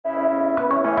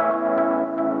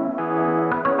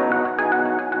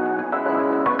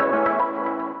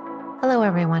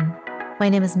everyone. My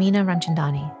name is Meena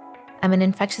Ramchandani. I'm an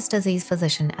infectious disease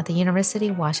physician at the University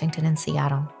of Washington in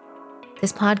Seattle.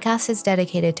 This podcast is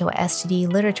dedicated to a STD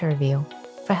literature review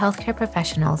for healthcare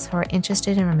professionals who are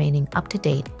interested in remaining up to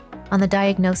date on the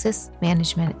diagnosis,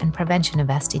 management, and prevention of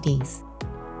STDs.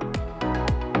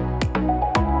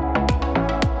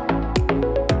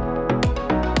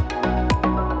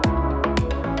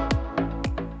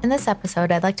 In this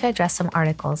episode, I'd like to address some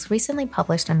articles recently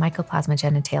published on Mycoplasma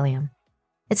Genitalium.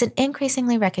 It's an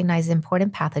increasingly recognized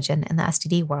important pathogen in the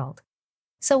STD world.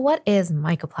 So what is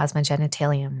Mycoplasma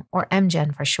Genitalium, or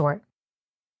MGen for short?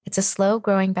 It's a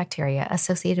slow-growing bacteria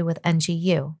associated with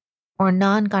NGU, or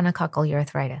non-gonococcal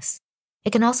urethritis.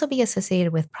 It can also be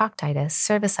associated with proctitis,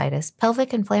 cervicitis,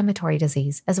 pelvic inflammatory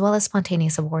disease, as well as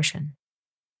spontaneous abortion.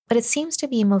 But it seems to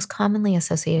be most commonly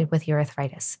associated with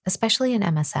urethritis, especially in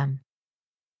MSM.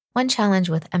 One challenge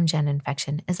with MGen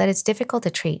infection is that it's difficult to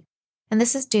treat, and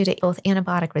this is due to both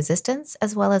antibiotic resistance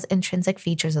as well as intrinsic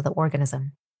features of the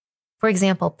organism. For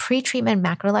example, pre-treatment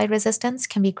macrolide resistance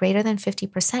can be greater than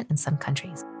 50% in some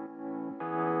countries.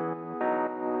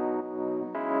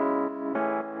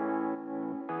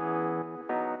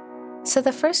 So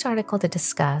the first article to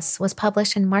discuss was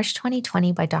published in March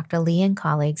 2020 by Dr. Lee and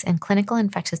colleagues in Clinical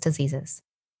Infectious Diseases.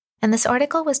 And this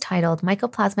article was titled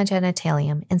Mycoplasma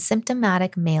Genitalium in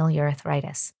Symptomatic Male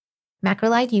Urethritis.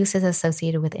 Macrolide use is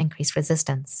associated with increased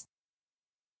resistance.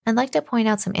 I'd like to point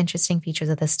out some interesting features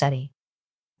of this study.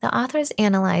 The authors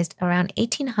analyzed around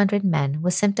 1,800 men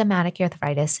with symptomatic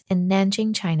urethritis in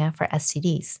Nanjing, China for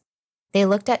STDs. They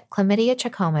looked at Chlamydia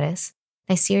trachomatis,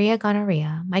 Neisseria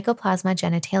gonorrhea, Mycoplasma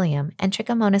genitalium, and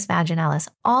Trichomonas vaginalis,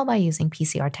 all by using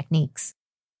PCR techniques.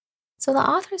 So the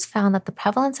authors found that the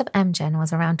prevalence of MGen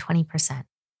was around 20%.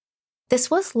 This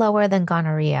was lower than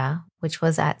gonorrhea, which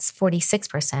was at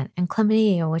 46%, and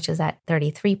chlamydia, which is at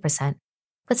 33%,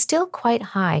 but still quite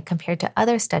high compared to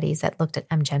other studies that looked at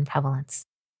MGen prevalence.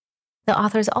 The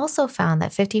authors also found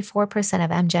that 54%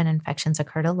 of MGen infections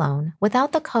occurred alone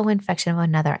without the co-infection of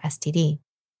another STD.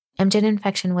 MGen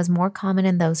infection was more common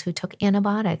in those who took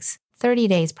antibiotics 30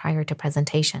 days prior to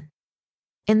presentation.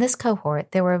 In this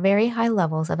cohort, there were very high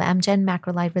levels of MGen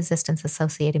macrolide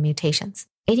resistance-associated mutations,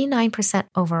 89%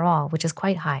 overall, which is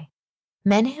quite high.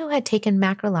 Men who had taken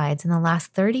macrolides in the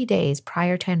last 30 days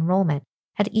prior to enrollment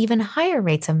had even higher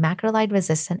rates of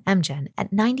macrolide-resistant MGen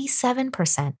at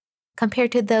 97%,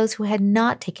 compared to those who had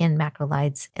not taken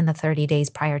macrolides in the 30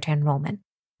 days prior to enrollment,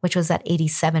 which was at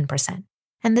 87%.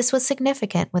 And this was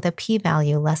significant with a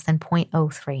p-value less than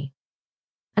 0.03.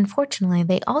 Unfortunately,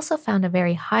 they also found a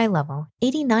very high level,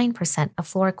 89% of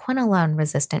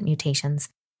fluoroquinolone-resistant mutations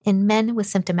in men with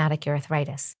symptomatic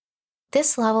urethritis.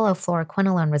 This level of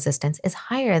fluoroquinolone resistance is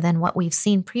higher than what we've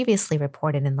seen previously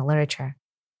reported in the literature.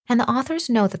 And the authors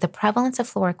note that the prevalence of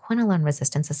fluoroquinolone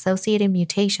resistance-associated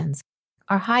mutations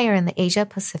are higher in the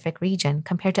Asia-Pacific region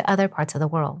compared to other parts of the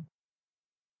world.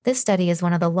 This study is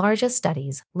one of the largest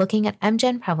studies looking at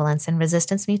MGen prevalence and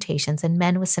resistance mutations in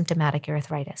men with symptomatic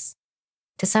urethritis.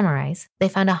 To summarize, they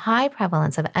found a high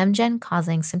prevalence of MGen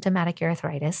causing symptomatic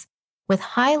urethritis with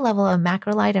high level of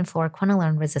macrolide and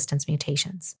fluoroquinolone resistance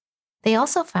mutations. They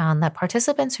also found that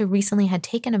participants who recently had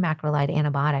taken a macrolide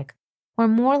antibiotic were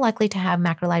more likely to have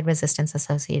macrolide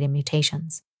resistance-associated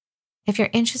mutations. If you're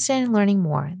interested in learning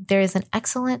more, there is an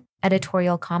excellent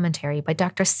editorial commentary by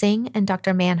Dr. Singh and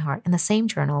Dr. Manhart in the same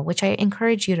journal, which I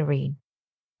encourage you to read.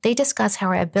 They discuss how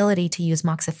our ability to use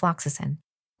moxifloxacin,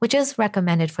 which is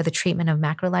recommended for the treatment of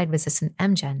macrolide-resistant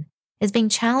MGen, is being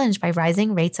challenged by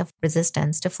rising rates of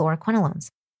resistance to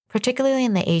fluoroquinolones, particularly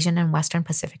in the Asian and Western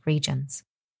Pacific regions.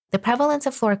 The prevalence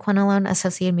of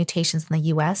fluoroquinolone-associated mutations in the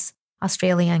US,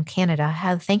 Australia, and Canada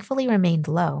have thankfully remained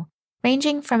low,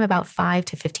 ranging from about 5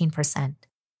 to 15%.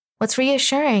 What's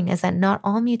reassuring is that not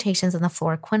all mutations in the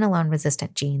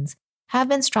fluoroquinolone-resistant genes have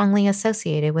been strongly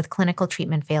associated with clinical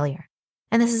treatment failure.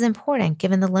 And this is important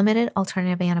given the limited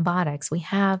alternative antibiotics we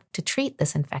have to treat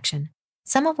this infection,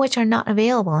 some of which are not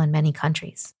available in many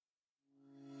countries.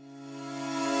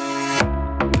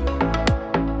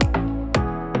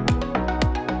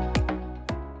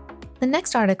 The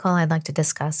next article I'd like to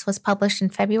discuss was published in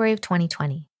February of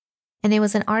 2020, and it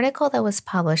was an article that was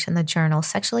published in the journal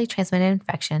Sexually Transmitted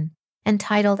Infection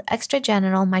entitled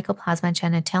Extragenital Mycoplasma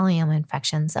Genitalium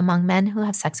Infections Among Men Who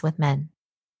Have Sex with Men.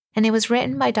 And it was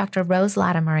written by Dr. Rose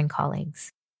Latimer and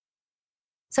colleagues.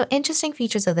 So interesting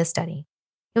features of this study.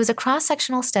 It was a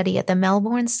cross-sectional study at the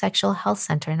Melbourne Sexual Health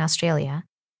Centre in Australia,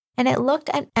 and it looked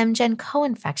at MGen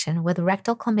co-infection with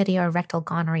rectal chlamydia or rectal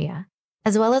gonorrhea,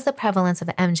 as well as the prevalence of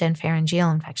MGen pharyngeal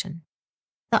infection.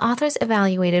 The authors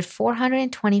evaluated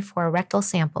 424 rectal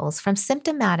samples from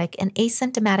symptomatic and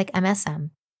asymptomatic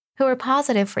MSM who were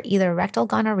positive for either rectal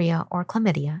gonorrhea or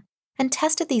chlamydia, and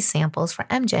tested these samples for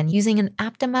MGen using an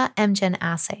Aptima MGen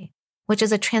assay, which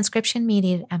is a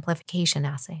transcription-mediated amplification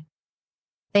assay.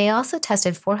 They also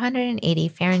tested 480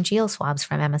 pharyngeal swabs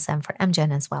from MSM for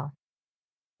MGen as well.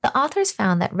 The authors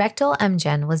found that rectal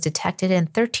MGen was detected in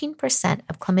 13%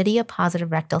 of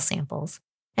chlamydia-positive rectal samples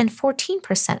and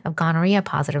 14% of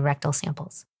gonorrhea-positive rectal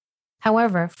samples.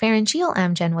 However, pharyngeal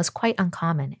MGen was quite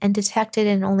uncommon and detected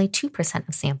in only 2%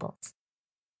 of samples.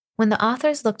 When the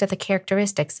authors looked at the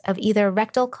characteristics of either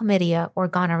rectal chlamydia or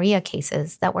gonorrhea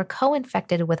cases that were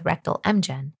co-infected with rectal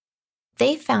MGen,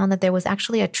 they found that there was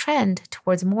actually a trend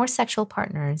towards more sexual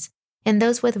partners in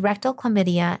those with rectal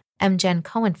chlamydia MGen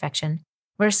co-infection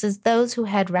versus those who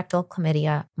had rectal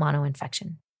chlamydia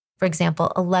monoinfection. For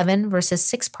example, 11 versus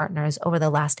 6 partners over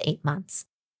the last 8 months.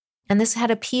 And this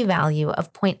had a p-value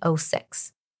of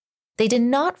 0.06. They did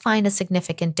not find a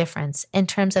significant difference in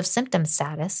terms of symptom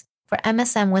status for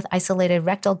MSM with isolated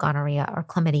rectal gonorrhea or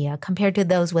chlamydia compared to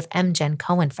those with MGen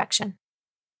co-infection.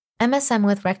 MSM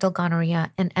with rectal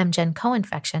gonorrhea and MGen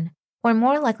co-infection were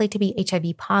more likely to be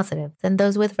HIV positive than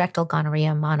those with rectal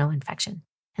gonorrhea monoinfection,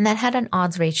 and that had an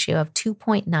odds ratio of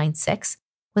 2.96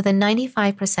 with a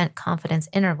 95% confidence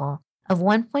interval of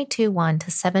 1.21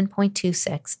 to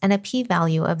 7.26 and a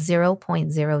p-value of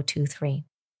 0.023.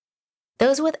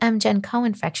 Those with MGen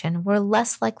co-infection were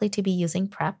less likely to be using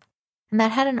PrEP, and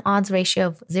that had an odds ratio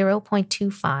of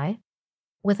 0.25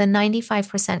 with a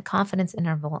 95% confidence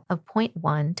interval of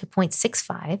 0.1 to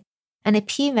 0.65 and a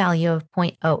p-value of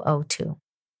 0.002.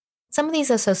 Some of these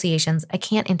associations I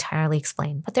can't entirely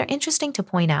explain, but they're interesting to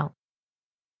point out.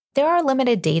 There are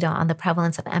limited data on the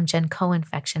prevalence of MGen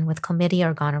co-infection with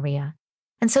chlamydia or gonorrhea,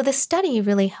 and so this study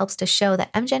really helps to show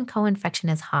that MGen co-infection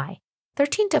is high,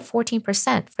 13 to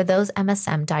 14% for those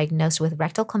MSM diagnosed with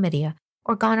rectal chlamydia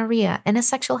or gonorrhea in a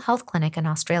sexual health clinic in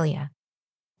Australia.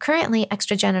 Currently,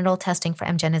 extragenital testing for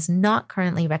MGen is not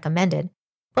currently recommended,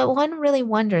 but one really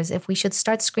wonders if we should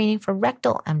start screening for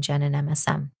rectal MGen and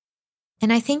MSM.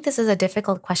 And I think this is a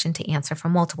difficult question to answer for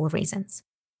multiple reasons.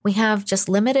 We have just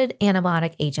limited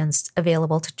antibiotic agents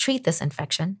available to treat this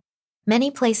infection.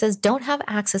 Many places don't have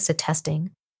access to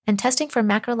testing, and testing for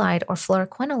macrolide or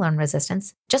fluoroquinolone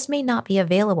resistance just may not be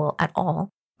available at all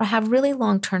or have really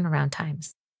long turnaround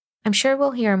times. I'm sure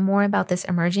we'll hear more about this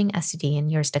emerging STD in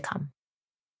years to come.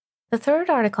 The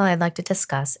third article I'd like to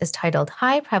discuss is titled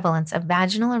High Prevalence of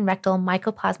Vaginal and Rectal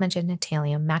Mycoplasma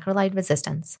Genitalium Macrolide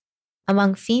Resistance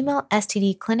Among Female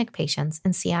STD Clinic Patients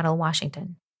in Seattle,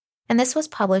 Washington. And this was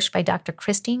published by Dr.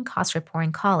 Christine Kosrapor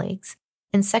and colleagues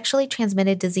in Sexually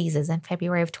Transmitted Diseases in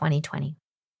February of 2020.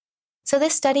 So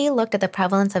this study looked at the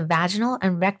prevalence of vaginal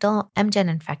and rectal MGen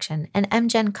infection and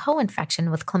MGen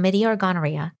co-infection with chlamydia or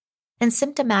gonorrhea in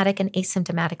symptomatic and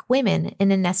asymptomatic women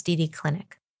in an STD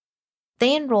clinic.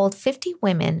 They enrolled 50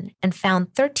 women and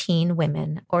found 13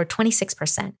 women, or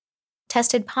 26%,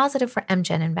 tested positive for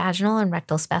MGen in vaginal and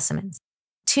rectal specimens.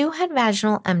 2 had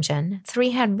vaginal MGen,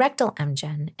 3 had rectal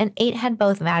MGen, and 8 had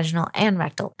both vaginal and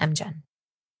rectal MGen.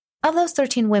 Of those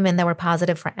 13 women that were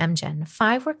positive for MGen,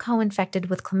 5 were co-infected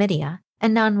with chlamydia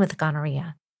and none with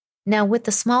gonorrhea. Now, with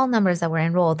the small numbers that were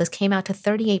enrolled, this came out to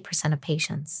 38% of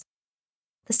patients.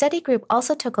 The study group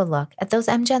also took a look at those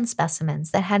MGen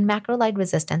specimens that had macrolide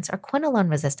resistance or quinolone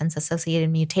resistance associated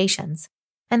mutations,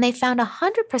 and they found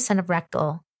 100% of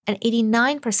rectal and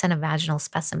 89% of vaginal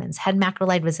specimens had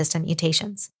macrolide resistant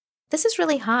mutations. This is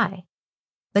really high.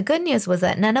 The good news was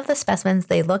that none of the specimens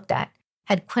they looked at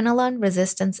had quinolone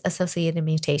resistance associated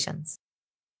mutations.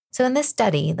 So in this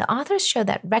study, the authors showed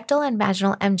that rectal and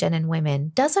vaginal MGen in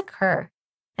women does occur,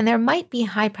 and there might be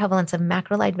high prevalence of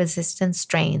macrolide resistant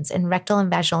strains in rectal and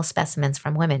vaginal specimens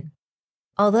from women.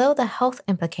 Although the health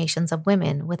implications of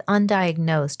women with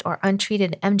undiagnosed or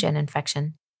untreated MGen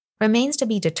infection remains to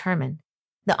be determined,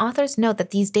 the authors note that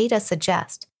these data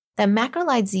suggest that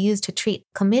macrolides used to treat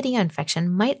chlamydia infection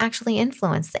might actually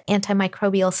influence the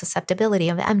antimicrobial susceptibility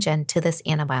of MGen to this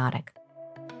antibiotic.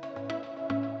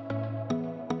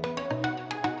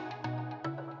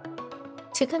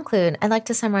 To conclude, I'd like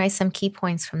to summarize some key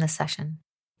points from this session.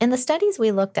 In the studies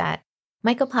we looked at,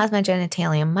 Mycoplasma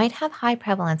genitalium might have high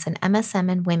prevalence in MSM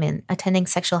in women attending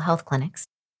sexual health clinics.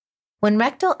 When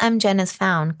rectal MGen is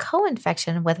found,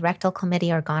 co-infection with rectal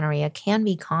chlamydia or gonorrhea can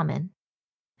be common.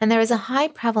 And there is a high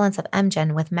prevalence of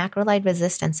MGen with macrolide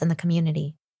resistance in the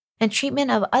community, and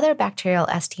treatment of other bacterial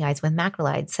STIs with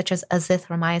macrolides, such as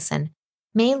azithromycin,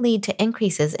 may lead to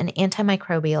increases in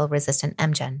antimicrobial resistant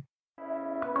MGen.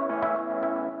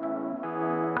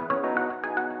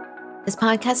 This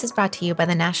podcast is brought to you by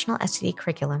the National STD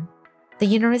Curriculum, the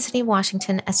University of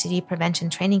Washington STD Prevention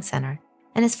Training Center,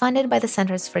 and is funded by the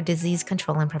Centers for Disease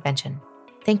Control and Prevention.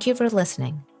 Thank you for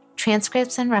listening.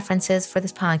 Transcripts and references for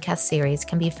this podcast series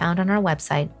can be found on our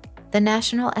website, the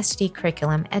National STD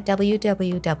Curriculum, at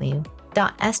www.std.uw.edu.